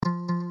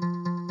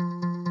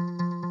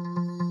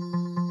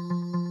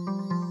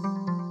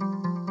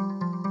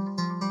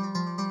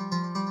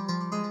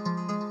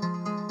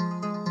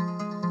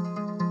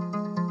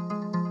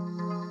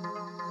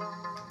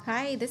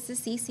Hi, this is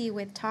Cece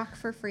with Talk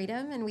for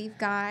Freedom, and we've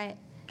got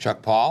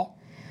Chuck Paul.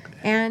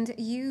 And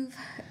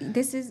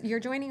you're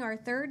joining our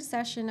third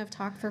session of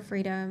Talk for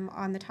Freedom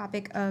on the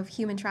topic of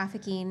human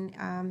trafficking,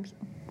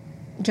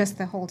 just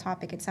the whole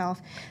topic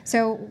itself.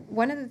 So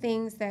one of the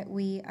things that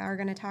we are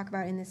going to talk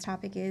about in this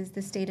topic is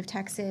the state of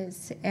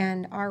Texas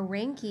and our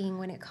ranking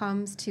when it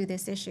comes to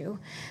this issue.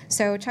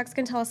 So Chuck's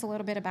going to tell us a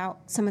little bit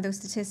about some of those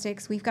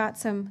statistics.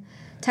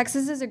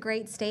 Texas is a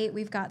great state.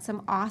 We've got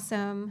some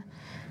awesome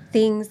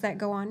things that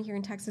go on here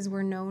in Texas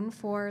we're known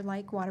for,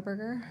 like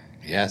Whataburger.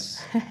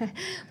 Yes.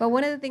 But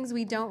one of the things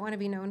we don't want to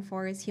be known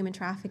for is human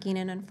trafficking.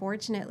 And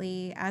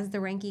unfortunately, as the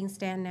rankings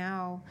stand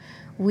now,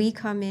 we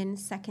come in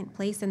second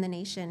place in the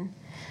nation.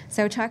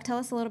 So Chuck, tell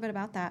us a little bit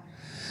about that.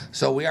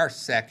 So we are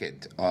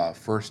second.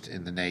 First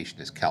in the nation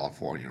is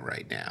California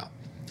right now.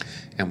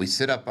 And we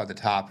sit up on the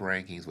top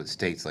rankings with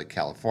states like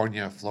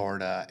California,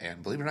 Florida,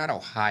 and believe it or not,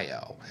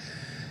 Ohio.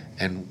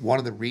 And one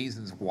of the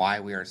reasons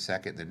why we are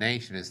second in the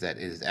nation is that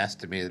it is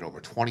estimated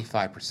over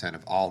 25%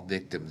 of all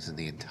victims in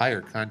the entire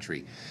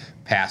country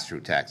pass through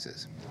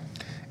Texas.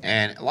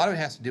 And a lot of it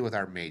has to do with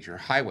our major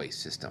highway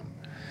system.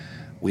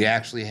 We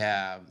actually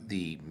have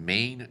the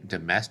main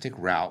domestic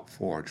route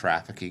for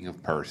trafficking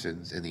of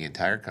persons in the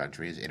entire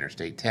country is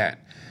Interstate 10.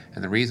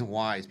 And the reason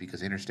why is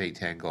because Interstate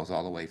 10 goes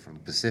all the way from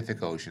the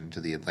Pacific Ocean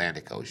to the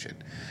Atlantic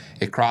Ocean.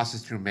 It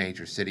crosses through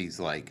major cities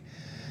like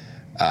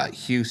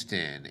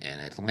Houston and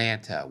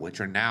Atlanta,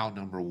 which are now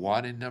number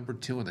 1 and number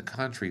 2 in the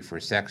country for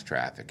sex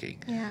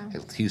trafficking. Yeah.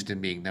 Houston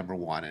being number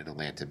 1 and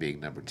Atlanta being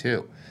number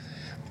 2.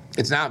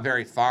 It's not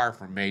very far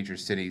from major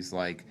cities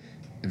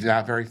it's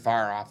not very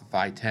far off of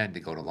I-10 to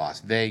go to Las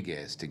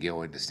Vegas, to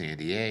go into San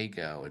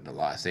Diego, into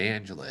Los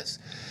Angeles.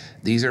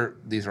 These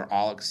are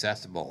all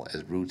accessible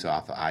as routes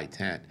off of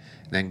I-10. And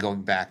then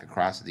going back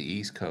across to the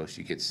East Coast,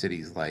 you get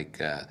cities like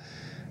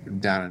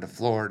down into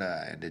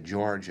Florida and to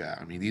Georgia.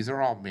 I mean, these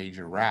are all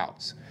major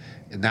routes.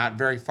 And not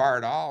very far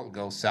at all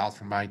goes south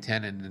from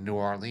I-10 into New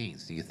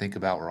Orleans. So you think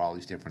about where all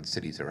these different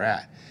cities are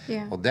at.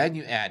 Yeah. Well, then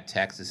you add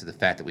Texas to the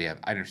fact that we have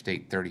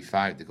Interstate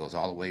 35 that goes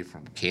all the way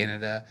from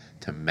Canada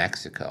to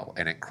Mexico,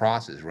 and it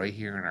crosses right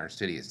here in our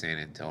city of San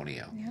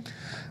Antonio. Yep.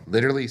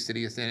 Literally,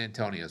 city of San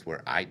Antonio is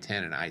where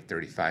I-10 and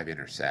I-35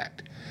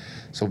 intersect.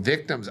 So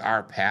victims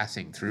are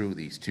passing through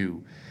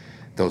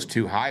those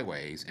two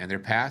highways, and they're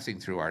passing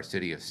through our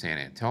city of San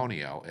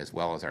Antonio as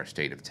well as our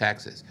state of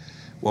Texas.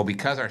 Well,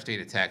 because our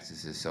state of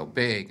Texas is so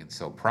big and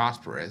so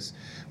prosperous,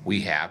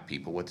 we have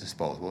people with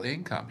disposable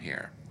income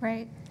here.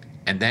 Right.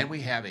 And then we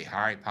have a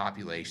high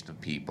population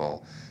of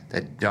people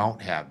that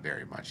don't have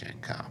very much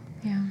income.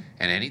 Yeah.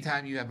 And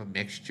anytime you have a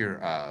mixture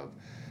of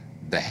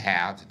the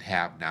haves and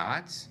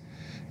have-nots,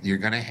 you're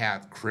going to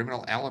have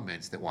criminal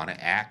elements that want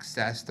to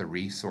access the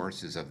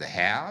resources of the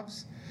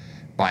haves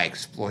by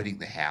exploiting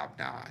the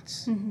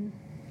have-nots. Mm-hmm.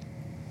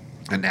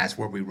 And that's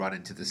where we run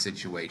into the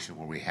situation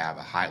where we have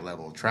a high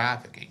level of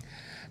trafficking.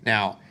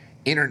 Now,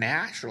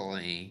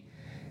 internationally,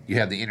 you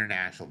have the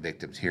international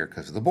victims here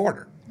because of the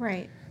border.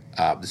 Right.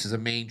 This is a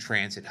main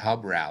transit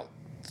hub route,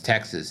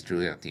 Texas,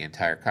 throughout the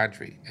entire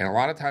country. And a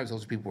lot of times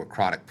those people with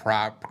chronic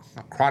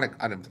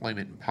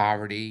unemployment and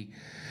poverty,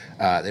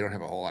 they don't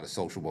have a whole lot of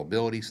social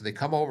mobility, so they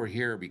come over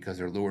here because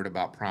they're lured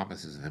about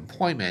promises of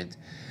employment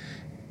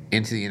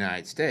into the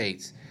United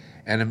States.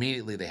 And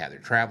immediately they have their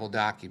travel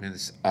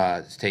documents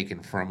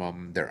taken from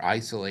them. They're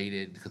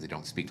isolated because they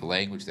don't speak the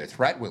language. They're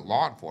threatened with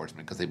law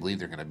enforcement because they believe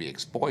they're going to be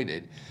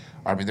exploited.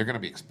 They're going to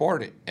be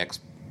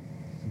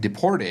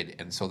deported,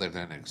 and so they're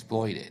then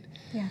exploited.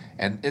 Yeah.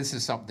 And this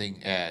is something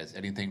as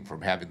anything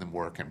from having them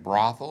work in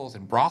brothels,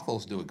 and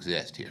brothels do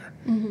exist here.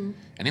 Mm-hmm.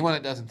 Anyone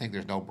that doesn't think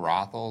there's no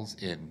brothels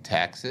in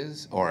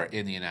Texas or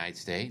in the United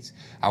States,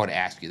 I would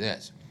ask you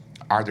this.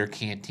 Are there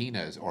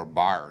cantinas or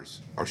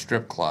bars or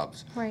strip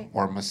clubs Right.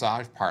 or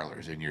massage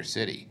parlors in your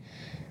city?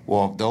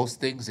 Well, if those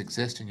things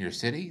exist in your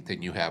city,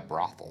 then you have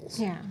brothels.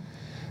 Yeah.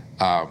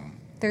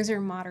 Those are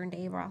modern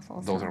day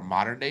brothels. Those are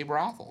modern day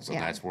brothels, and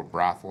Yeah. that's where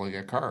brotheling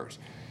occurs.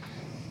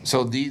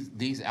 So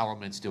these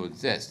elements do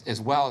exist,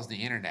 as well as the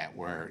internet,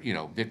 where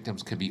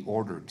victims can be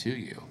ordered to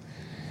you.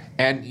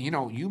 And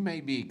you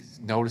may be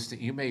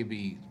noticing, you may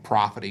be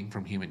profiting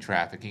from human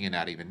trafficking and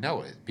not even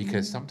know it,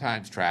 because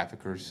sometimes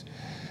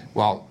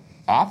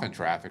often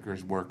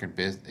traffickers work in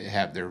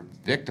have their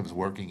victims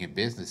working in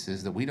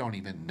businesses that we don't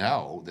even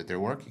know that they're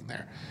working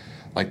there,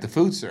 like the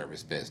food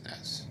service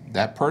business.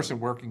 That person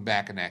working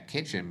back in that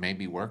kitchen may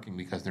be working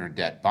because they're in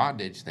debt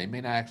bondage. They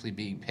may not actually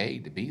be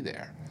paid to be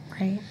there.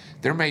 Right.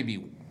 There may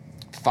be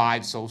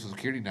 5 social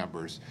security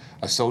numbers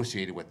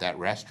associated with that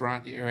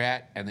restaurant you're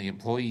at, and the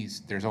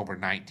employees, there's over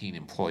 19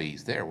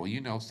 employees there.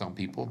 Well, some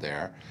people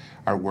there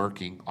are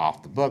working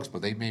off the books,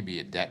 but they may be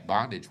in debt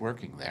bondage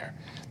working there.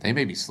 They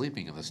may be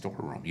sleeping in the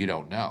storeroom. You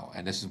don't know.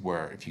 And this is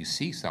where if you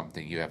see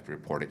something, you have to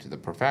report it to the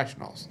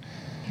professionals.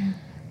 Yeah.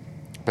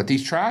 But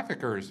these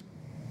traffickers,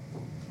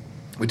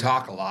 we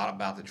talk a lot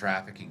about the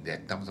trafficking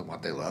victims and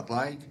what they look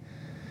like.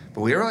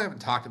 But we really haven't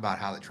talked about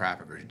how the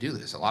traffickers do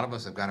this. A lot of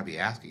us have got to be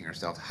asking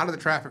ourselves, how do the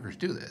traffickers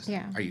do this?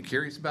 Yeah. Are you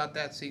curious about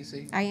that,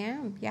 Cece? I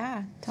am.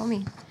 Yeah. Tell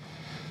me.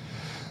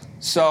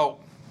 So,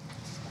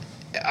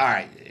 all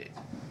right,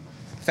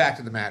 fact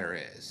of the matter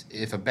is,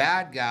 if a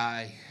bad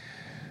guy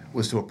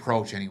was to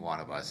approach any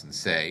one of us and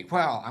say,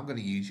 well, I'm going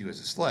to use you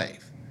as a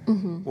slave,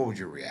 what would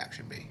your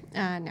reaction be?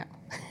 No.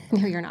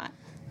 No, you're not.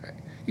 Right.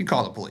 You'd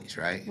call the police,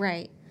 right?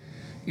 Right.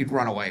 You'd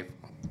run away from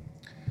them.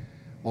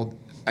 Well,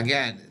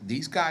 again,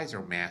 these guys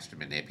are master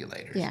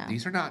manipulators. Yeah.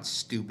 These are not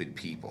stupid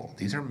people.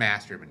 These are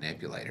master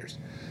manipulators.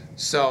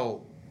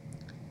 So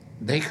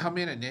they come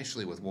in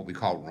initially with what we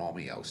call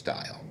Romeo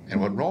style. And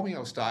what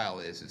Romeo style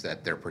is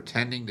that they're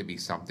pretending to be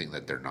something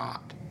that they're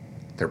not.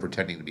 They're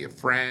pretending to be a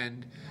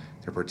friend.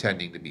 They're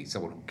pretending to be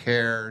someone who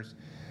cares.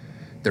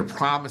 They're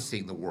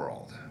promising the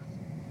world.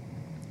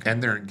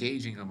 And they're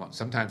engaging them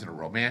sometimes in a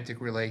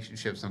romantic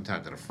relationship,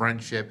 sometimes in a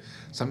friendship,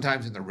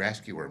 sometimes in the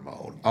rescuer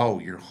mode. Oh,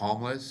 you're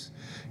homeless?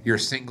 You're a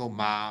single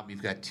mom.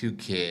 You've got 2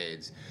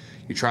 kids.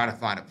 You're trying to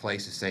find a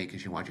place to stay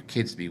because you want your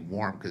kids to be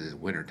warm because it's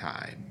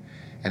wintertime.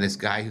 And this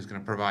guy who's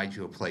going to provide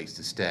you a place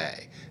to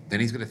stay. Then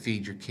he's going to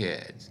feed your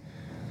kids.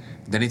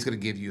 Then he's going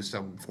to give you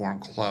some warm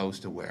clothes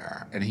to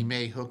wear. And he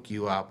may hook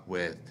you up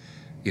with,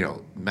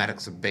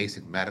 some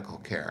basic medical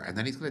care. And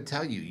then he's going to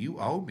tell you, you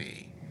owe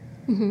me.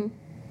 Mm-hmm.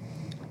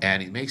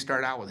 And he may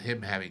start out with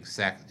him having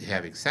sex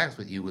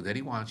with you, but then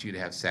he wants you to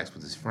have sex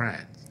with his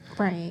friends.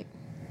 Right.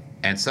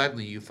 And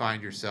suddenly you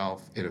find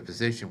yourself in a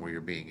position where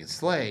you're being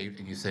enslaved,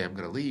 and you say, I'm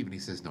going to leave. And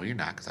he says, no, you're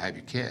not, because I have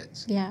your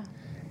kids. Yeah.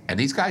 And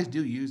these guys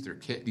do use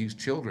use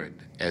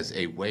children as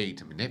a way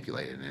to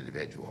manipulate an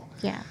individual.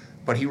 Yeah.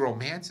 But he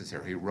romances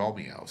her. He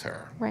Romeos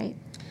her. Right.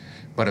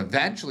 But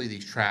eventually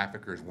these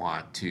traffickers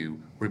want to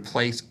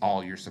replace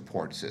all your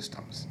support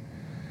systems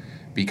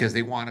because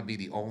they want to be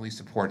the only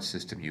support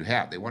system you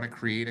have. They want to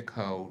create a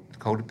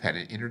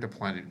codependent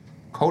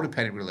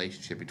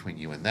relationship between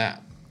you and them.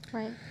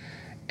 Right.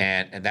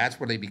 And that's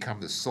where they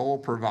become the sole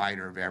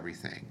provider of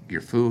everything.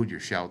 Your food, your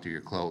shelter,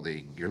 your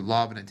clothing, your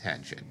love and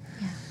attention.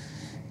 Yeah.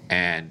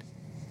 And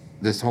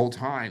this whole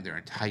time they're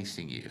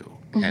enticing you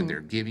and they're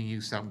giving you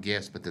some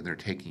gifts, but then they're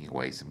taking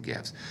away some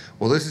gifts.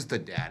 Well, this is the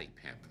daddy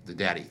pimp, the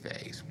daddy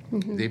phase.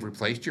 They've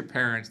replaced your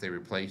parents, they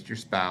replaced your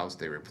spouse,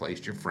 they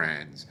replaced your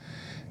friends.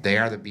 They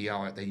are the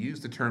be-all. They use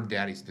the term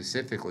daddy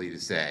specifically to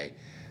say,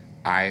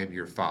 I am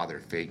your father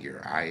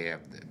figure. I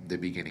am the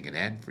beginning and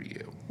end for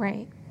you.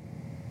 Right.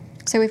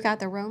 So we've got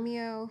the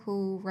Romeo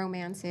who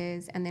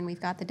romances, and then we've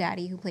got the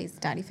daddy who plays the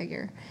daddy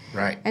figure.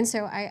 Right. And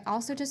so I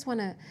also just want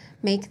to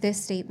make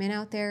this statement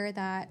out there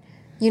that,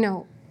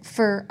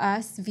 for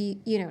us,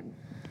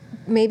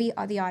 maybe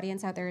the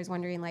audience out there is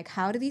wondering, like,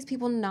 how do these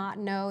people not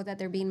know that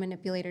they're being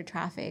manipulated or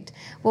trafficked?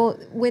 Well,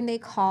 when they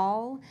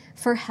call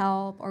for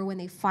help or when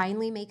they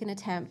finally make an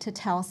attempt to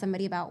tell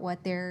somebody about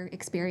what they're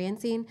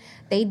experiencing,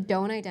 they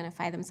don't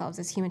identify themselves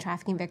as human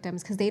trafficking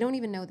victims because they don't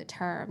even know the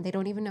term. They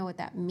don't even know what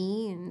that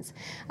means.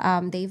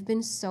 They've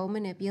been so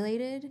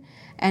manipulated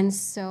and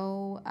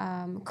so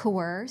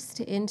coerced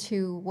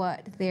into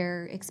what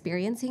they're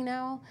experiencing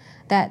now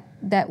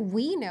that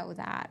we know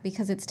that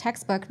because it's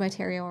textbook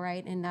material,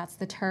 right? And that's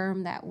the term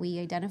that we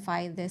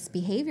identify this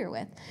behavior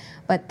with.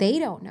 But they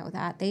don't know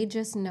that. They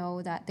just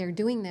know that they're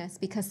doing this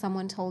because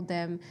someone told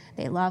them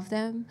they love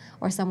them,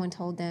 or someone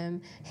told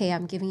them, hey,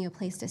 I'm giving you a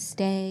place to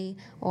stay,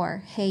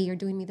 or hey, you're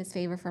doing me this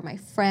favor for my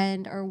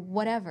friend, or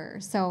whatever.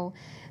 So,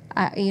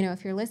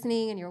 if you're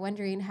listening and you're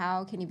wondering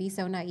how can you be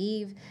so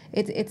naive,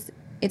 it's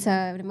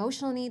an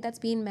emotional need that's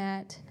being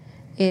met.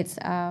 It's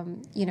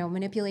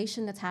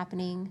manipulation that's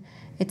happening.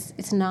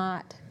 It's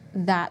not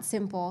that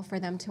simple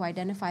for them to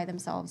identify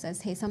themselves as,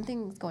 hey,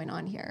 something's going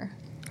on here.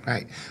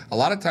 Right. A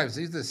lot of times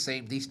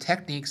these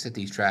techniques that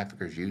these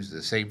traffickers use are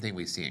the same thing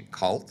we see in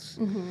cults,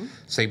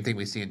 same thing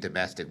we see in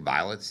domestic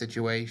violence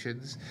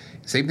situations,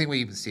 same thing we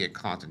even see in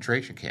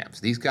concentration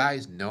camps. These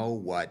guys know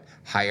what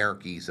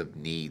hierarchies of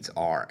needs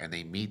are, and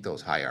they meet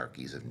those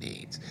hierarchies of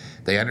needs.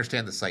 They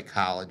understand the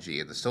psychology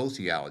and the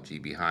sociology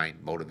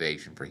behind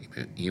motivation for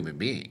human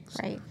beings.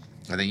 Right.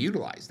 And they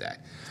utilize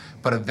that.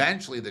 But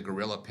eventually the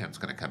guerrilla pimp's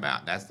going to come out.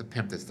 And that's the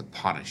pimp that's the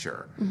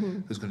punisher,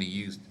 who's going to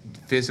use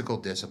physical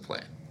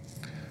discipline.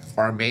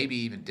 Or maybe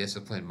even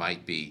discipline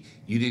might be,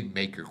 you didn't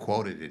make your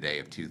quota today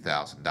of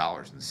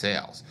 $2,000 in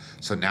sales.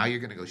 So now you're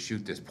going to go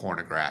shoot this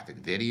pornographic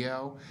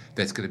video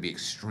that's going to be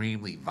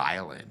extremely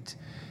violent.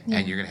 Yeah.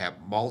 And you're going to have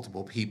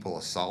multiple people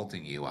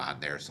assaulting you on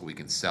there so we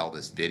can sell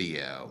this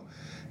video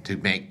to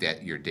make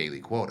that your daily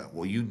quota.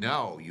 Well, you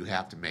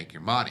have to make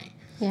your money.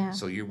 Yeah.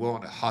 So you're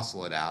willing to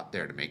hustle it out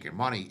there to make your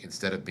money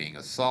instead of being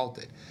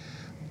assaulted.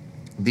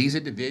 These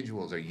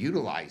individuals are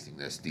utilizing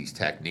these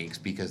techniques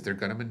because they're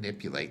going to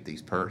manipulate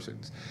these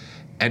persons.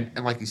 And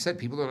like you said,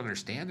 people don't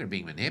understand they're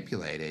being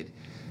manipulated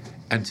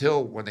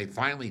until when they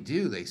finally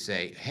do, they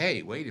say,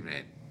 hey, wait a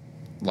minute,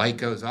 light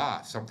goes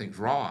off, something's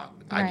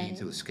wrong, I need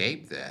to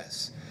escape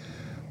this.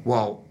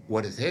 Well,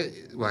 what is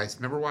it? Well,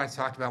 remember what I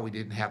talked about? We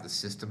didn't have the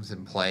systems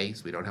in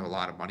place. We don't have a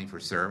lot of money for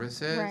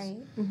services. Right.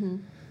 Mm-hmm.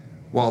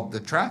 Well, the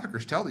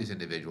traffickers tell these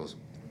individuals,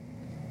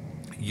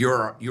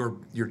 you're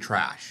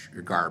trash,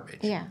 you're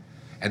garbage. Yeah.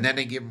 And then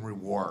they give them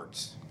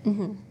rewards.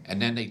 And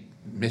then they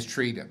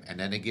mistreat them. And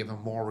then they give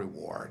them more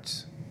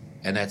rewards.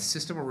 And that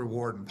system of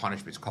reward and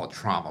punishment is called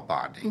trauma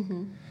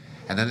bonding.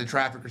 And then the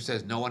trafficker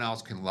says, no one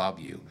else can love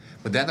you.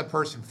 But then the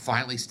person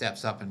finally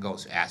steps up and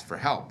goes, ask for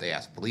help. They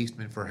ask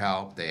policemen for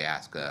help. They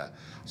ask a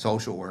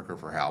social worker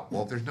for help.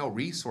 Well, if there's no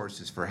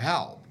resources for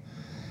help,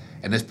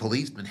 and this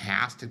policeman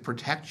has to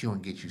protect you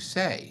and get you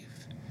safe,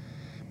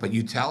 but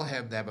you tell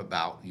them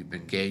about you've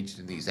engaged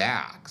in these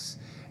acts,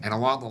 and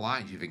along the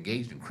lines you've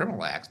engaged in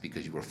criminal acts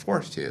because you were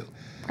forced to.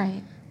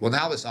 Right. Well,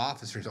 now this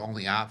officer's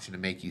only option to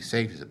make you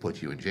safe is to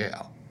put you in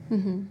jail.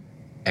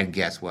 And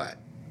guess what?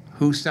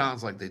 Who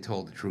sounds like they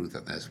told the truth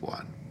on this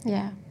one?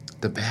 Yeah.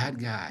 The bad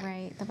guy.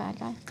 Right, the bad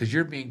guy. Because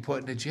you're being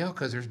put into jail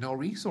because there's no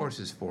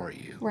resources for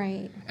you.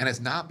 Right. And it's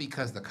not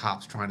because the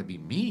cop's trying to be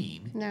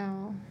mean.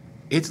 No.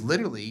 It's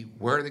literally,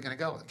 where are they going to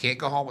go? They can't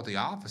go home with the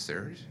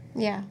officers.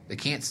 Yeah. They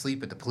can't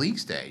sleep at the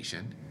police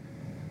station.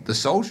 The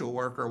social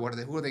worker, who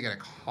are they going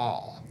to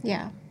call?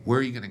 Yeah. Where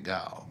are you going to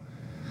go?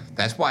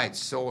 That's why it's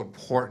so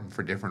important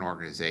for different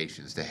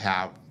organizations to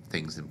have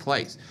things in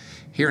place.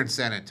 Here in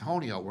San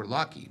Antonio, we're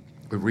lucky.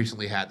 We've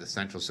recently had the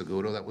Central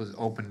Segundo that was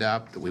opened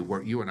up,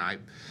 that you and I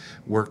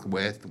worked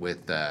with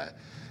the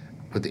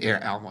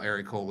Alamo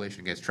Area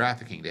Coalition Against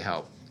Trafficking to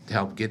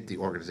help get the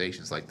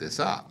organizations like this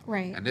up.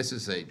 Right. And this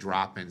is a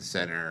drop-in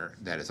center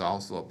that is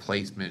also a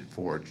placement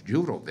for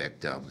juvenile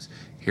victims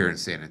here in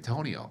San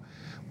Antonio.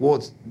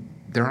 Well,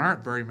 there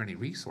aren't very many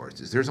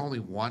resources. There's only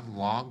one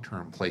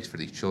long-term place for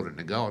these children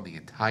to go in the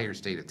entire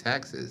state of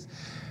Texas,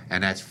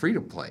 and that's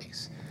Freedom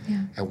Place.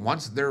 Yeah. And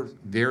once they're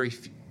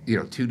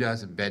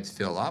 24 beds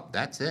fill up,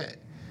 that's it.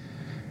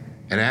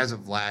 And as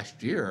of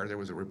last year, there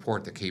was a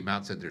report that came out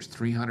and said there's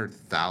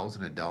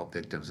 300,000 adult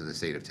victims in the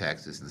state of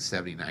Texas and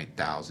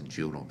 79,000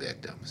 juvenile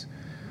victims.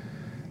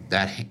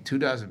 That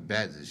 24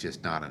 beds is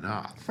just not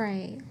enough.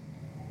 Right.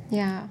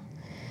 Yeah.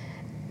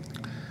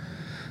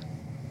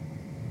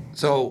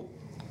 So,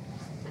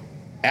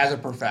 as a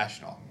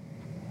professional,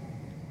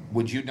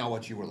 would you know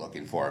what you were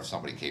looking for if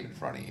somebody came in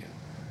front of you?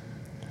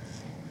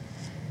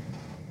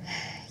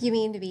 You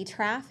mean to be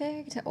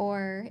trafficked,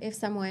 or if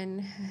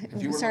someone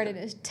started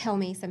to tell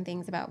me some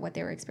things about what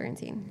they were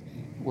experiencing?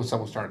 Well,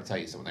 someone started to tell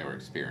you something they were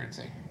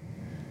experiencing.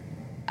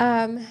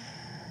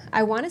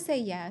 I want to say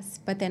yes,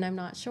 but then I'm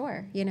not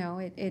sure. You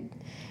know,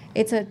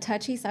 it's a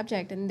touchy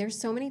subject, and there's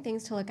so many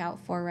things to look out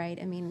for, right?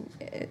 I mean,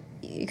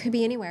 it could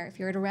be anywhere. If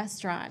you're at a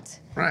restaurant,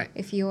 right?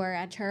 If you are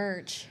at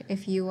church,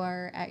 if you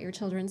are at your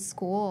children's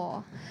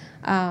school,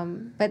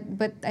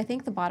 but I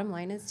think the bottom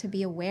line is to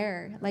be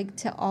aware, like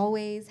to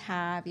always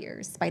have your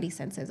spidey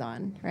senses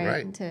on, right?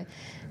 Right. And to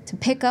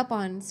pick up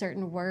on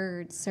certain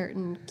words,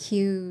 certain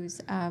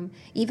cues,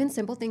 even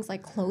simple things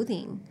like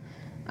clothing.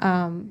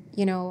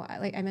 You know,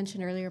 like I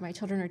mentioned earlier, my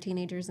children are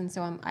teenagers, and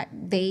so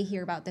they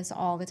hear about this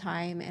all the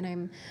time, and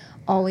I'm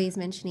always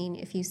mentioning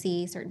if you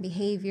see certain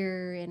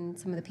behavior in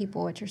some of the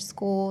people at your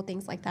school,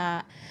 things like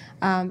that.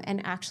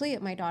 And actually,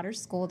 at my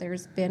daughter's school,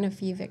 there's been a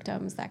few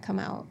victims that come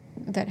out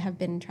that have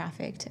been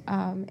trafficked,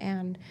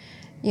 and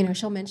you know,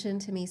 she'll mention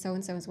to me, so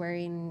and so is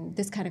wearing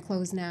this kind of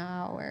clothes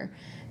now, or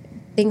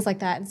things like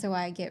that, and so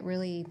I get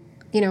really,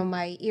 you know,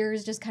 my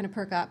ears just kind of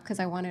perk up because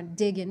I want to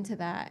dig into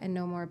that and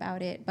know more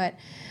about it, but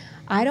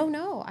I don't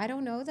know. I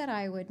don't know that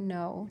I would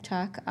know,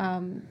 Chuck.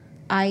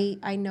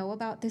 I know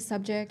about this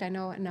subject. I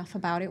know enough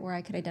about it where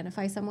I could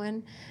identify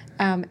someone,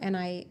 and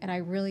I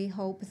really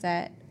hope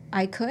that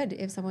I could,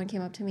 if someone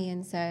came up to me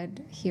and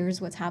said, "Here's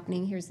what's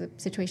happening. Here's the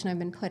situation I've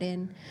been put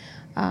in."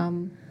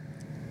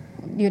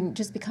 You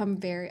just become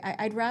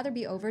I'd rather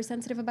be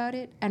oversensitive about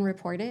it and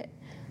report it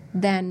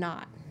than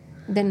not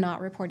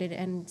report it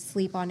and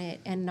sleep on it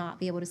and not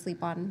be able to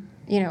sleep on,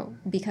 you know,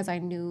 because I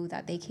knew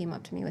that they came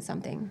up to me with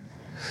something.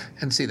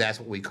 And see, that's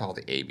what we call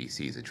the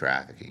ABCs of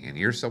trafficking. And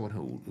you're someone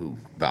who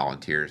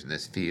volunteers in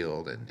this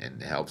field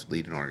and helps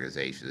lead an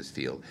organization in this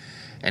field.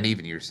 And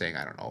even you're saying,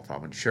 I don't know if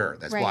I'm unsure.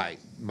 That's right. why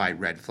my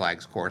Red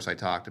Flags course I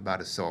talked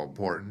about is so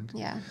important.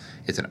 Yeah.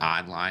 It's an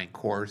online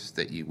course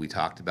that we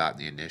talked about in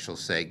the initial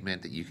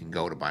segment that you can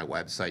go to my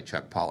website,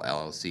 Chuck Paul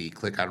LLC,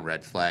 click on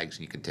Red Flags,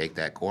 and you can take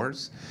that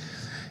course.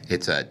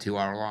 It's a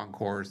 2-hour-long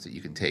course that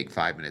you can take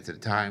 5 minutes at a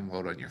time,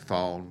 load on your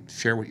phone,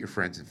 share with your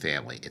friends and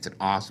family. It's an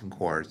awesome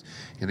course.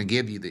 It's going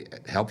to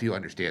help you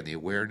understand the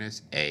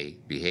awareness, A,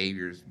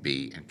 behaviors,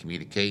 B, and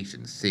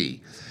communication,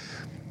 C,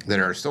 that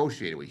are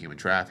associated with human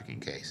trafficking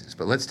cases.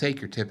 But let's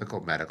take your typical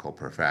medical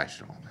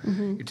professional.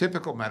 Mm-hmm. Your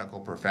typical medical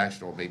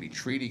professional may be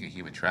treating a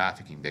human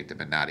trafficking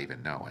victim and not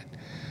even know it.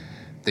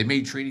 They may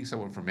be treating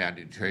someone for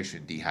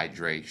malnutrition,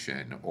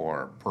 dehydration,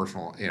 or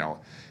personal,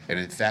 an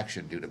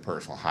infection due to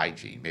personal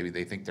hygiene. Maybe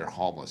they think they're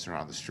homeless or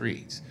on the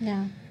streets.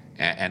 Yeah.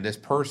 And this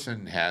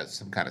person has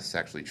some kind of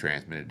sexually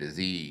transmitted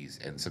disease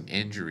and some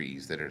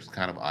injuries that are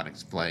kind of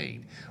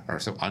unexplained, or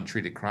some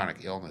untreated chronic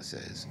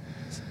illnesses.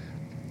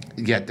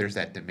 Yet there's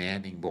that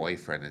demanding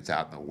boyfriend that's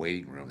out in the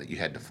waiting room that you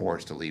had to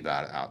force to leave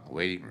out in the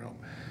waiting room.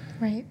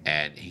 Right.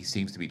 And he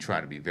seems to be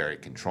trying to be very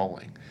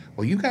controlling.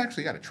 Well, you've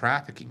actually got a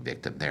trafficking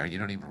victim there, and you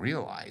don't even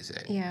realize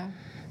it. Yeah.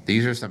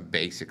 These are some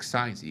basic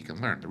signs that you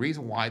can learn. The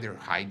reason why their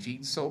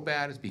hygiene's so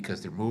bad is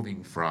because they're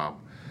moving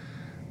from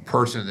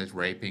person that's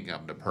raping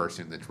them to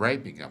person that's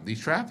raping them.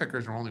 These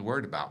traffickers are only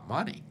worried about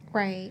money.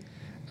 Right.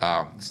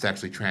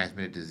 Sexually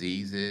transmitted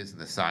diseases and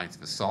the signs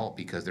of assault,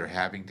 because they're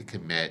having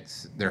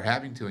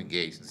to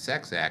engage in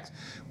sex acts,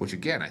 which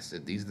again, I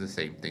said, these are the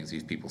same things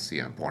these people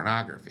see on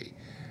pornography.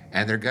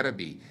 And they're going to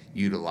be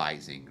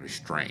utilizing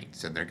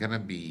restraints, and they're going to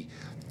be,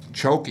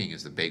 choking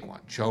is the big one.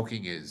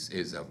 Choking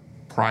is a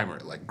primary,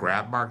 like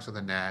grab marks on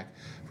the neck.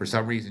 For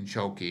some reason,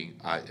 choking,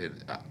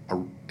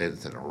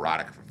 it's an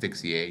erotic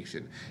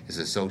asphyxiation, is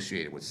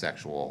associated with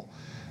sexual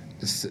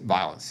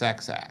violent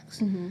sex acts.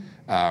 Mm-hmm.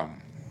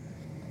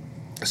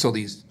 So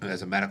these,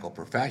 as a medical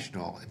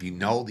professional, if you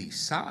know these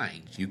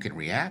signs, you can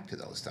react to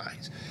those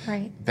signs.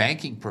 Right.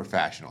 Banking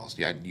professionals,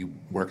 you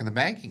work in the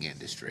banking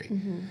industry.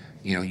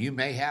 Mm-hmm. You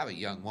may have a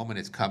young woman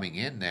that's coming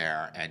in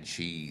there and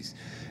she's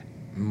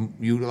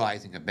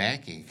utilizing a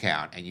banking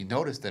account, and you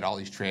notice that all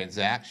these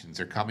transactions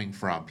are coming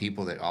from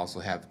people that also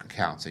have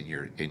accounts in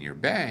your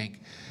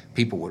bank,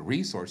 people with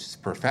resources,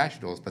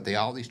 professionals, but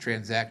all these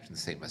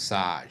transactions say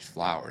massage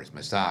flowers,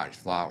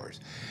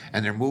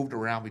 and they're moved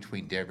around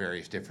between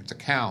various different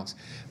accounts,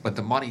 but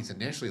the money's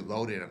initially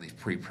loaded on these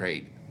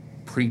prepaid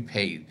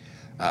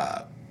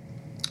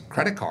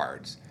credit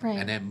cards, right,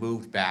 and then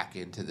moved back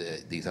into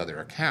these other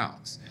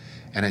accounts.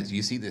 And as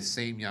you see this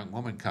same young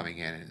woman coming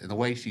in, and the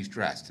way she's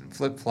dressed in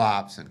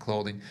flip-flops and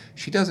clothing,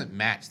 she doesn't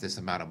match this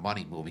amount of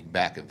money moving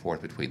back and forth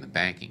between the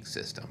banking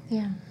system.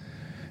 Yeah.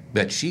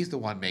 But she's the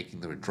one making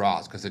the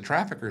withdrawals, because the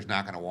trafficker's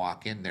not going to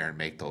walk in there and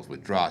make those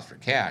withdrawals for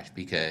cash,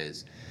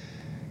 because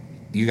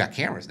you got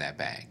cameras in that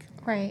bank.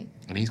 Right.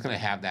 And he's going to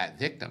have that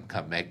victim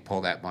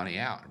pull that money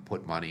out and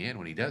put money in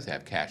when he does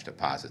have cash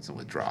deposits and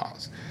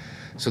withdrawals.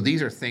 So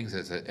these are things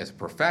as a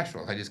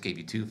professional. I just gave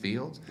you 2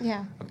 fields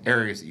of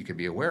areas that you can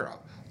be aware of.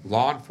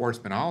 Law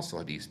enforcement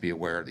also needs to be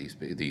aware of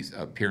these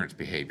appearance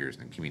behaviors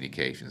and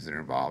communications that are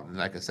involved. And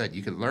like I said,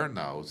 you can learn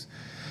those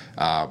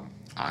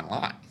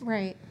online.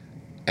 Right.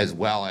 As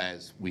well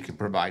as we can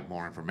provide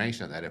more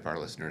information on that if our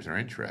listeners are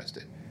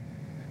interested.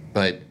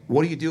 But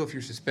what do you do if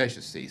you're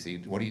suspicious,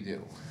 Cece? What do you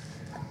do?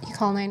 You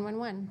call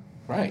 911.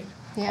 Right.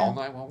 Yeah. Call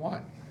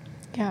 911.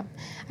 Yeah.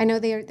 I know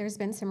there's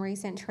been some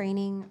recent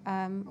training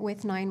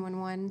with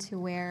 911 to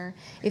where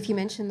if you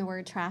mention the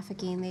word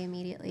trafficking, they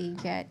immediately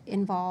get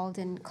involved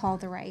and call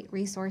the right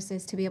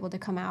resources to be able to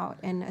come out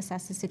and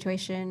assess the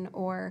situation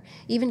or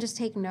even just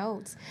take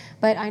notes.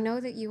 But I know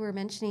that you were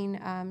mentioning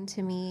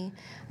to me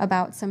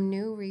about some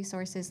new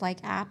resources like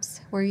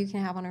apps where you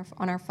can have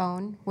on our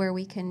phone where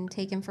we can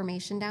take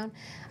information down.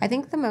 I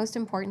think the most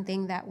important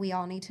thing that we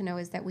all need to know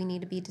is that we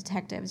need to be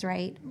detectives,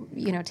 right?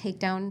 Take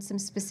down some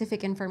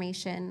specific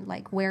information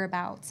like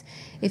whereabouts,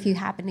 if you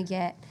happen to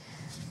get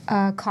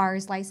a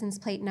car's license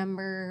plate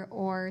number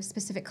or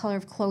specific color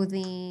of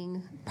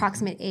clothing,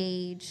 approximate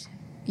age,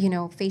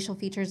 facial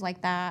features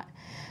like that.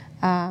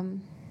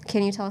 Can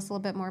you tell us a little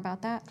bit more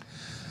about that?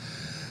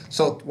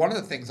 So one of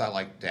the things I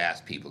like to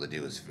ask people to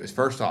do is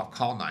first off,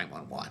 call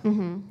 911.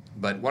 Mm-hmm.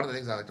 But one of the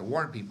things I like to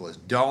warn people is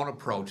don't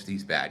approach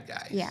these bad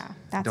guys. Yeah,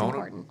 that's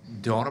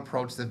important. Don't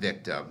approach the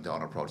victim.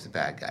 Don't approach the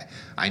bad guy.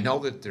 I know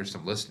that there's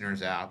some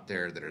listeners out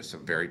there that are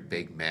some very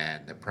big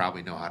men that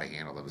probably know how to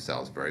handle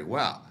themselves very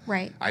well.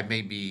 Right. I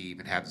maybe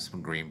even have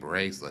some Green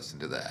Berets listen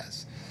to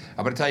this.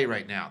 I'm going to tell you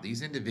right now,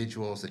 these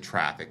individuals that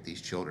traffic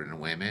these children and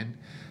women,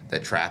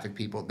 that traffic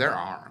people, they're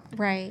armed.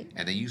 Right.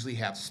 And they usually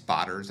have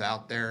spotters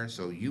out there,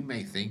 so you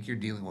may think you're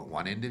dealing with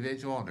one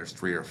individual, and there's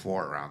 3 or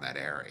 4 around that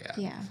area.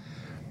 Yeah.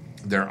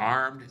 They're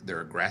armed,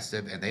 they're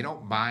aggressive, and they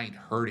don't mind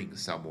hurting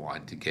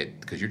someone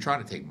because you're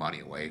trying to take money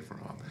away from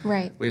them.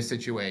 Right. We had a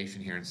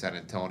situation here in San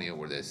Antonio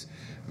where this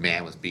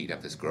man was beating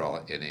up this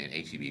girl in an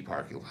H-E-B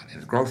parking lot,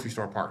 in a grocery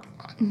store parking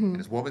lot. Mm-hmm. And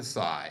this woman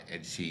saw it,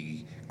 and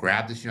she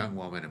grabbed this young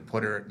woman and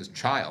put her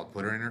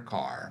in her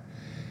car,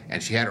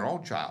 and she had her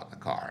own child in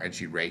the car, and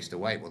she raced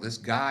away. Well, this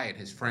guy and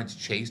his friends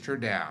chased her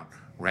down,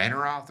 ran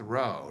her off the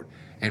road,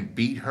 and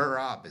beat her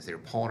up as they were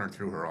pulling her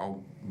through her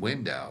own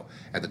window,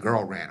 and the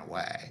girl ran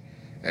away.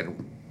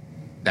 And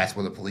that's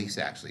when the police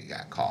actually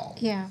got called.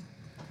 Yeah.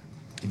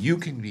 You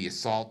can be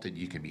assaulted,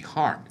 you can be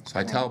harmed. So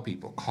I tell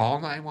people, call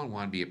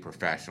 911, be a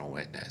professional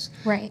witness.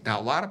 Right. Now,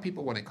 a lot of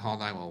people, when they call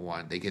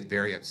 911, they get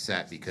very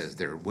upset because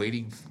they're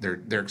waiting,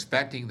 they're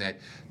expecting that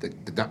the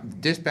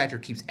dispatcher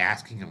keeps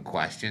asking them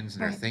questions,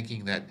 and they're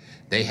thinking that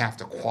they have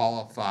to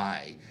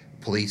qualify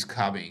police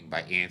coming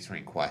by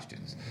answering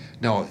questions.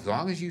 No, as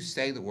long as you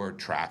say the word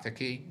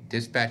trafficking,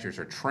 dispatchers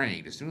are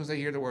trained. As soon as they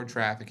hear the word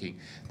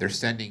trafficking, they're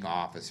sending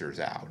officers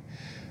out.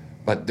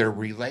 But they're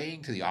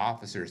relaying to the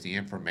officers the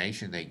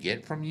information they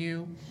get from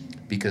you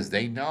because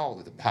they know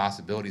that the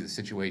possibility of the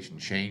situation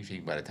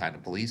changing by the time the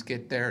police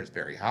get there is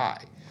very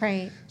high.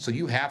 Right. So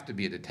you have to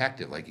be a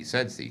detective, like you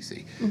said,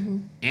 Cece. Mm-hmm.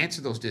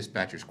 Answer those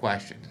dispatchers'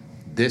 questions.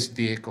 This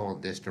vehicle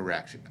in this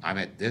direction. I'm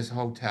at this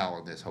hotel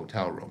in this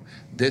hotel room.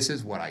 This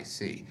is what I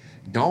see.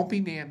 Don't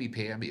be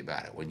namby-pamby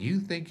about it. When you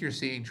think you're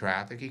seeing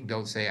trafficking,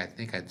 don't say, I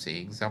think I'm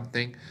seeing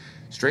something.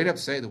 Straight up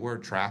say the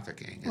word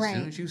trafficking. As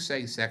soon as you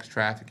say sex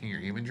trafficking or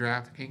human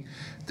trafficking,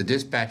 the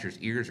dispatcher's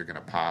ears are going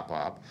to pop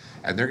up,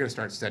 and they're going to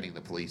start sending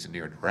the police in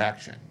your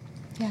direction.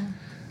 Yeah.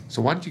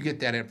 So once you get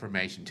that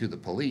information to the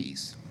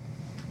police,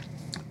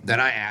 then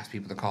I ask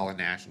people to call the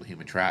National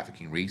Human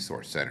Trafficking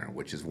Resource Center,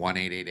 which is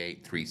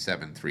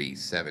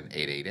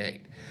 1-888-373-7888.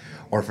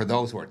 Or for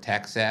those who are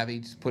tech savvy,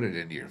 just put it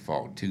into your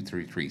phone,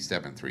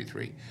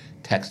 233-733.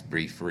 Text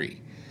brief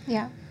free.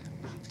 Yeah.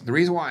 The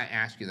reason why I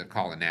ask you to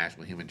call the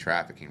National Human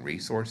Trafficking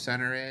Resource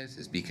Center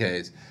is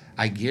because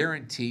I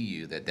guarantee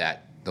you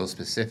that those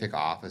specific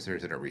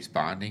officers that are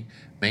responding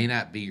may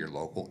not be your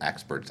local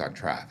experts on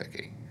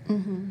trafficking.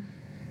 Mm-hmm.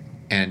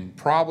 And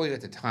probably at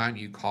the time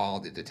you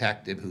call the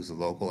detective who's a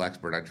local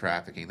expert on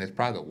trafficking, that's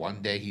probably the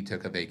one day he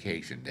took a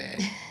vacation day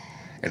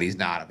and he's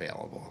not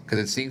available. Because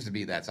it seems to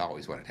be that's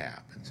always what it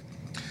happens.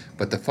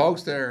 But the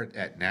folks there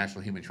at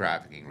National Human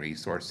Trafficking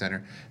Resource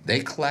Center, they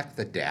collect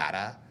the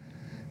data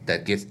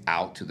that gets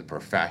out to the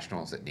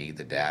professionals that need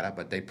the data,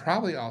 but they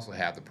probably also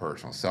have the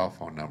personal cell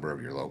phone number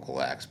of your local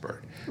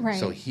expert. Right.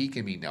 So he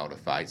can be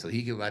notified, so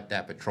he can let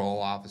that patrol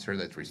officer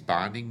that's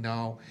responding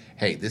know,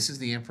 hey, this is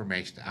the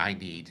information I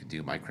need to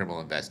do my criminal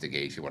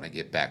investigation when I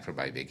get back from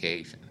my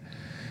vacation.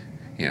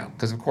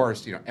 Because of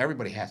course,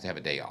 everybody has to have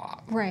a day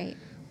off. Right.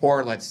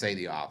 Or let's say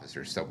the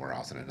officer's somewhere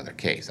else in another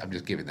case. I'm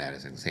just giving that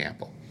as an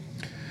example.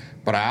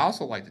 But I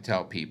also like to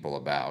tell people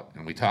about,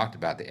 and we talked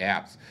about the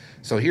apps.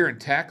 So here in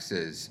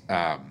Texas,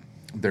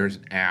 there's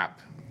an app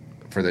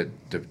for the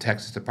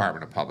Texas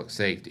Department of Public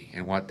Safety.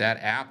 And what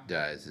that app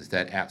does is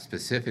that app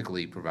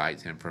specifically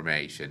provides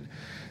information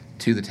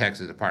to the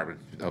Texas Department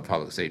of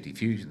Public Safety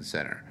Fusion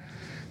Center.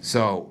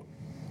 So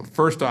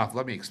first off,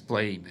 let me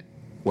explain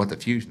what the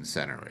Fusion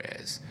Center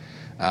is.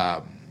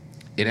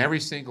 In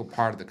every single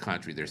part of the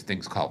country, there's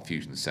things called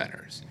fusion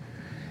centers.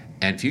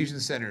 And fusion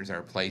centers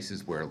are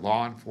places where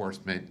law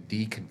enforcement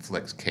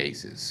deconflicts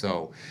cases.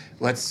 So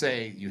let's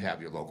say you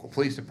have your local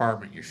police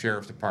department, your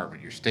sheriff's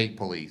department, your state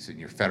police, and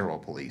your federal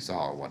police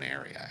all in one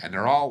area. And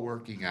they're all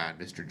working on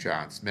Mr.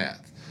 John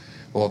Smith.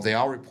 Well, if they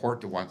all report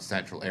to one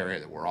central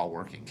area that we're all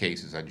working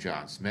cases on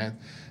John Smith,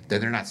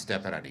 then they're not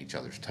stepping on each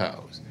other's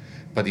toes.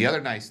 But the other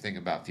nice thing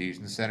about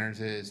fusion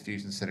centers is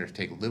fusion centers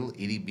take little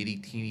itty-bitty,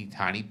 teeny,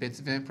 tiny bits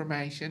of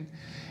information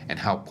and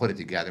help put it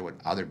together with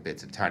other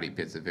bits and tiny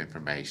bits of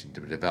information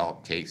to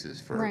develop cases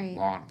for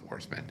law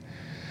enforcement.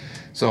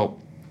 So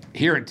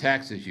here in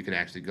Texas, you can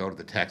actually go to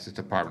the Texas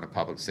Department of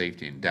Public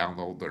Safety and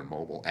download their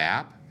mobile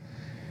app,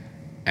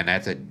 and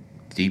that's at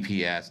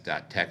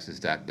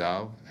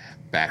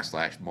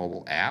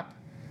dps.texas.gov/mobile app.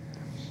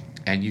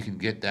 And you can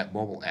get that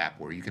mobile app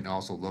where you can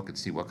also look and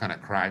see what kind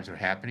of crimes are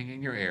happening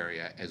in your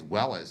area, as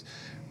well as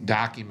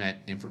document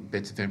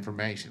bits of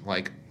information.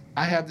 Like,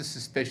 I have this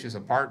suspicious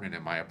apartment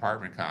in my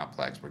apartment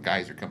complex where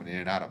guys are coming in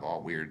and out of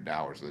all weird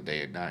hours of the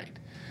day and night.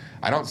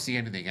 I don't see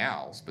anything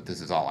else, but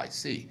this is all I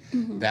see.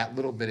 Mm-hmm. That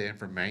little bit of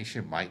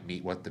information might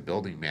meet what the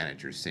building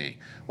manager's seeing.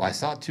 Well, I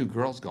saw 2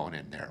 girls going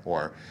in there,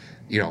 or,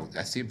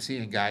 I see them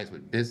seeing guys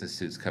with business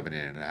suits coming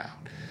in and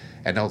out.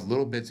 And those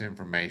little bits of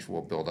information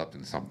will build up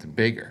into something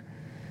bigger.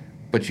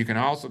 But you can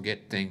also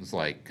get things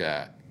like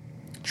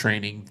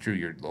training through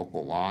your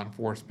local law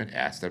enforcement,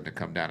 ask them to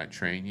come down and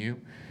train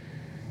you.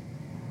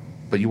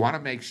 But you want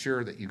to make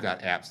sure that you've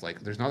got apps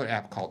like, there's another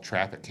app called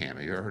Traffic Cam.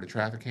 Have you ever heard of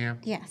Traffic Cam?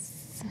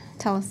 Yes.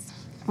 Tell us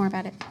more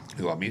about it.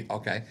 You want me?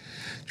 Okay.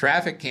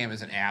 Traffic Cam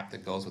is an app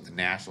that goes with the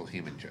National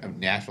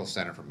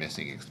Center for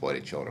Missing and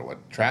Exploited Children.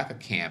 What Traffic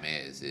Cam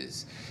is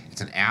it's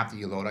an app that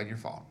you load on your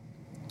phone.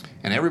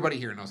 And everybody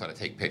here knows how to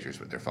take pictures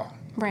with their phone.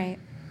 Right.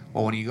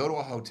 Well, when you go to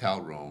a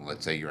hotel room,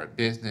 let's say you're at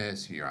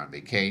business, you're on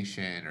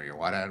vacation, or you're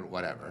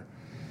whatever,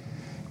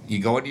 you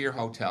go into your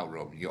hotel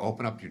room, you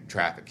open up your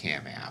Traffic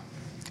Cam app.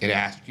 It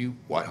asks you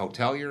what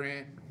hotel you're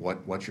in,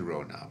 what's your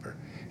room number,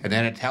 and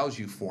then it tells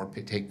you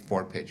take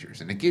 4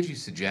 pictures, and it gives you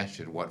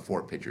suggestion what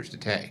 4 pictures to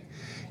take,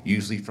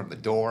 usually from the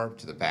door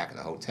to the back of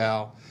the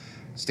hotel,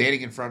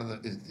 standing in front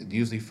of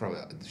usually from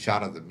a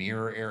shot of the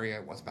mirror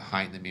area, what's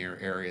behind the mirror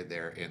area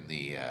there in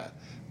the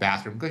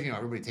bathroom, because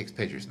everybody takes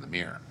pictures in the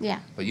mirror. Yeah.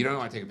 But you don't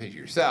want to take a picture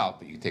yourself,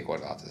 but you can take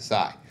one off to the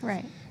side.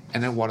 Right.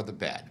 And then one of the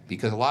bed,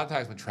 because a lot of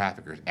times when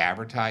traffickers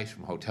advertise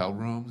from hotel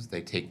rooms, they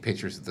take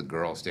pictures of the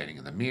girl standing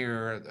in the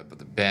mirror,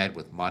 the bed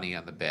with money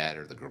on the bed,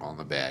 or the girl on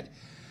the bed.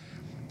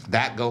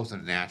 That goes to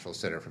the National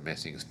Center for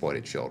Missing and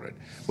Exploited Children,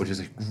 which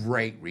is a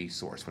great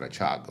resource when a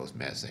child goes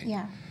missing.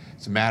 Yeah.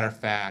 As a matter of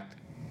fact,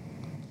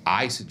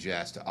 I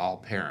suggest to all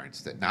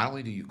parents that not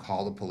only do you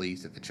call the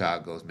police if the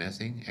child goes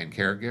missing and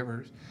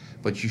caregivers,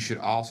 but you should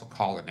also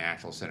call the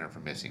National Center for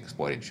Missing and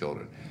Exploited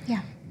Children.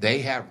 Yeah. They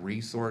have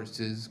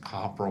resources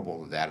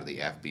comparable to that of the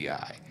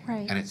FBI.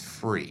 Right. And it's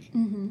free.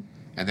 Mm-hmm.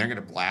 And they're going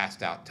to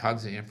blast out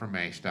tons of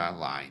information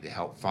online to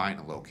help find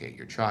and locate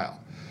your child.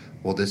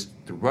 Well,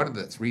 one of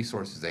the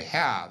resources they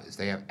have is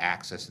they have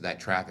access to that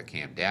Traffic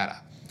Cam data.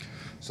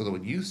 So that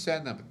when you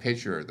send them a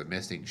picture of the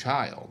missing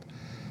child,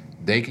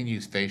 they can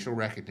use facial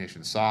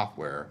recognition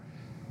software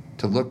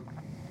to look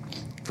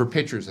for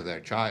pictures of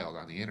their child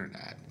on the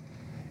internet.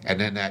 And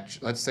then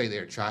let's say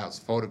their child's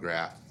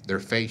photograph,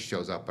 their face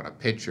shows up on a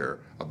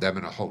picture of them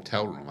in a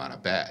hotel room on a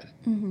bed.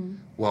 Mm-hmm.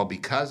 Well,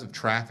 because of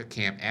Traffic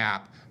Cam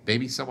app,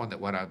 maybe someone that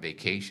went on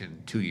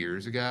vacation 2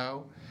 years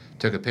ago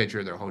took a picture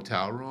of their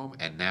hotel room,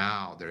 and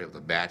now they're able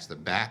to match the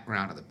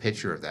background of the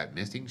picture of that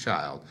missing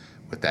child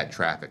with that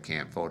traffic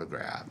cam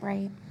photograph.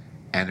 Right.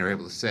 And they're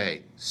able to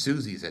say,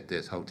 Susie's at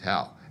this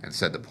hotel, and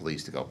send the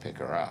police to go pick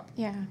her up.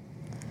 Yeah.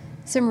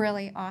 Some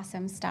really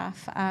awesome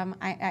stuff.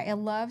 I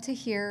love to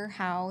hear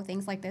how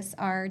things like this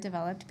are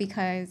developed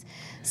because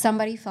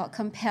somebody felt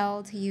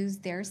compelled to use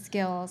their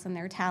skills and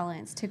their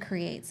talents to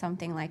create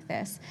something like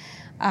this.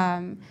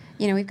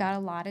 We've got a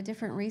lot of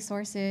different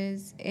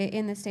resources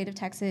in the state of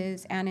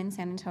Texas and in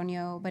San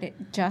Antonio, but it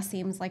just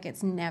seems like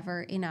it's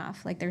never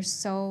enough. Like there's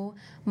so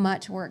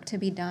much work to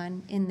be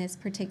done in this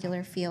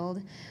particular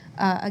field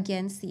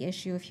against the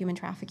issue of human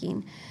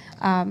trafficking.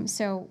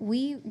 So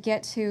we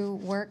get to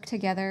work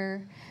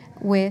together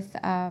with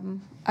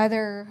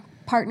other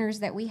partners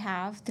that we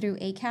have through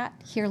ACAT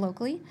here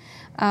locally.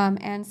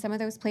 And some of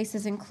those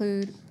places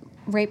include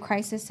Rape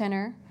Crisis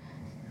Center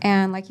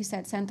and, like you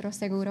said, Centro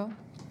Seguro.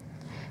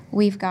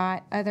 We've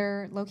got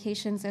other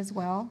locations as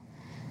well.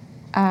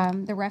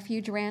 The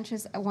Refuge Ranch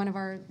is one of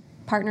our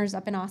partners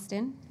up in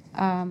Austin.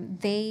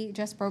 They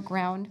just broke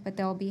ground, but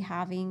they'll be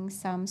having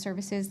some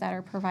services that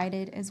are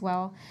provided as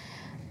well.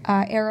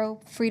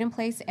 Arrow Freedom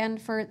Place,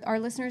 and for our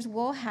listeners,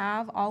 we'll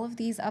have all of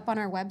these up on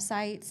our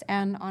websites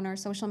and on our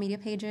social media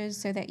pages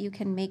so that you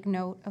can make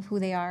note of who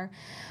they are.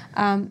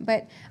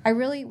 But I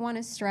really want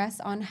to stress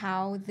on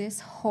how this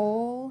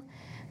whole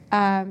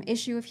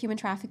issue of human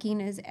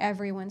trafficking is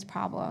everyone's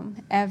problem.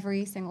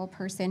 Every single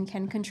person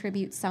can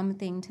contribute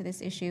something to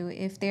this issue.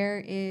 If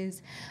there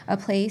is a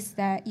place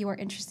that you are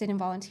interested in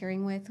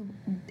volunteering with,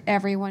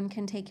 everyone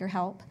can take your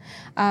help.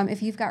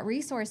 If you've got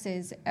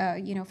resources,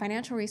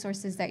 financial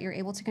resources that you're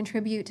able to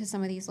contribute to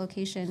some of these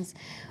locations,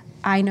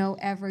 I know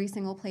every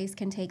single place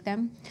can take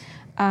them.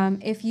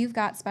 If you've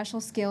got special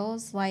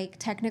skills like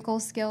technical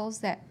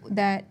skills that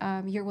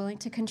you're willing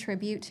to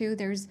contribute to,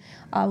 there's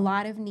a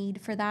lot of need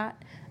for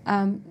that.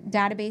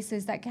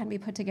 Databases that can be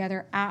put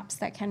together, apps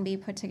that can be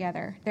put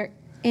together.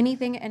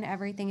 Anything and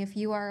everything. If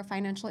you are a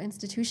financial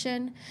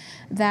institution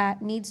that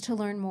needs to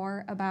learn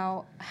more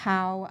about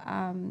how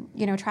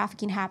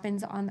trafficking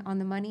happens on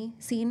the money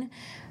scene,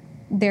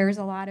 there's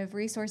a lot of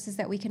resources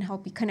that we can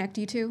help you connect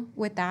you to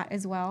with that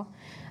as well.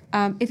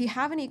 If you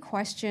have any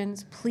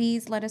questions,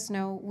 please let us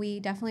know. We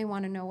definitely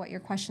want to know what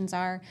your questions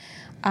are.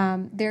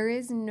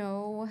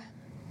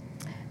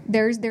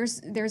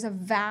 There's a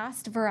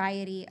vast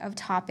variety of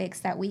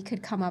topics that we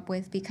could come up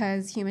with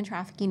because human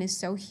trafficking is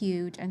so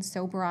huge and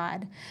so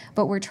broad.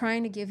 But we're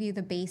trying to give you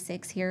the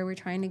basics here. We're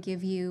trying to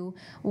give you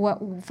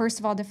first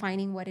of all,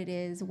 defining what it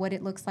is, what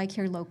it looks like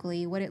here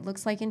locally, what it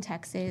looks like in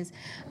Texas,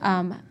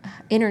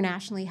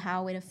 internationally,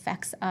 how it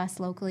affects us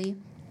locally,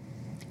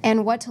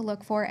 and what to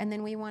look for. And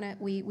then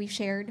we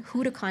shared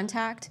who to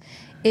contact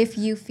if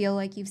you feel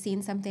like you've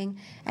seen something.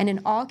 And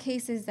in all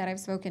cases that I've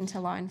spoken to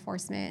law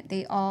enforcement,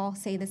 they all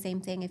say the same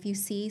thing. If you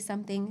see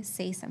something,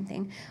 say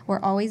something.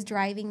 We're always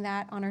driving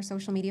that on our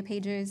social media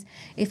pages.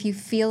 If you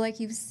feel like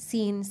you've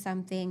seen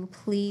something,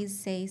 please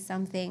say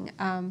something.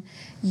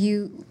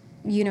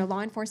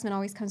 Law enforcement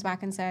always comes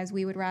back and says,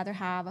 we would rather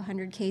have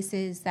 100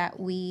 cases that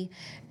we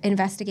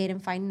investigate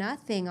and find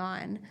nothing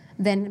on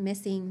than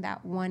missing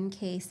that one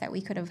case that we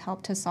could have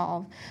helped to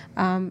solve.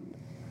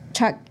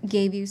 Chuck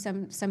gave you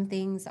some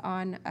things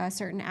on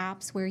certain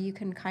apps where you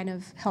can kind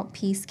of help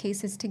piece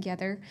cases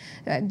together.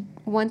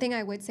 One thing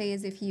I would say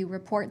is if you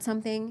report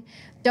something,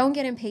 don't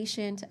get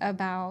impatient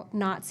about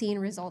not seeing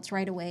results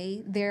right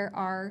away. There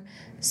are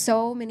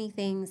so many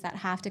things that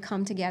have to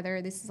come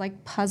together. This is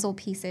like puzzle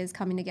pieces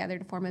coming together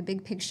to form a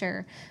big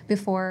picture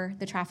before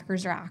the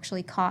traffickers are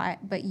actually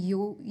caught. But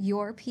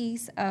your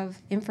piece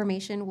of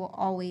information will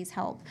always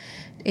help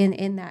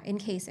in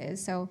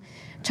cases. So,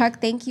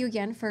 Chuck, thank you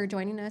again for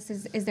joining us.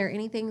 Is there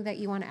anything that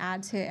you want to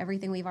add to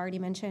everything we've already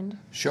mentioned?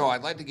 Sure.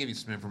 I'd like to give you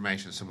some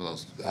information on some of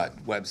those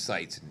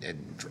websites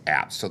and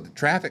apps. So the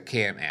Traffic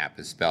Cam app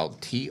is spelled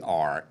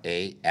TRAFFICKCAM,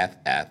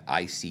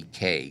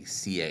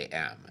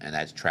 and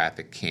that's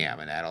Traffic Cam,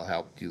 and that'll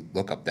help you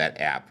look up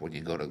that app when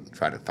you go to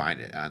try to find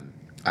it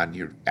on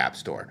your app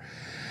store.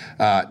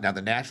 Now,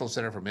 the National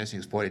Center for Missing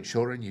and Exploited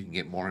Children, you can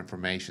get more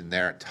information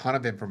there. A ton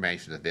of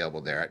information is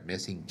available there at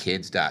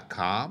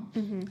missingkids.com.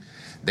 Mm-hmm.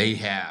 They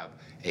have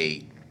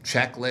a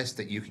checklist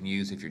that you can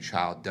use if your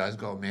child does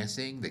go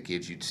missing that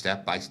gives you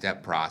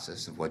step-by-step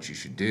process of what you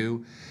should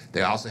do.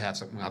 They also have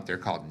something out there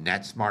called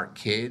NetSmart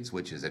Kids,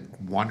 which is a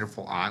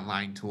wonderful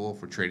online tool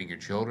for training your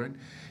children.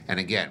 And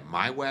again,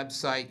 my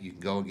website, you can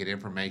go and get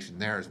information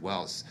there as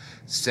well.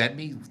 Send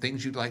me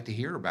things you'd like to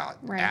hear about.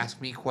 Right. Ask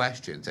me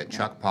questions at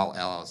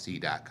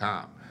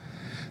chuckpaulllc.com.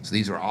 So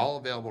these are all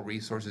available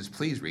resources.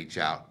 Please reach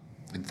out,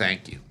 and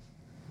thank you.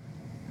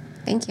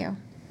 Thank you.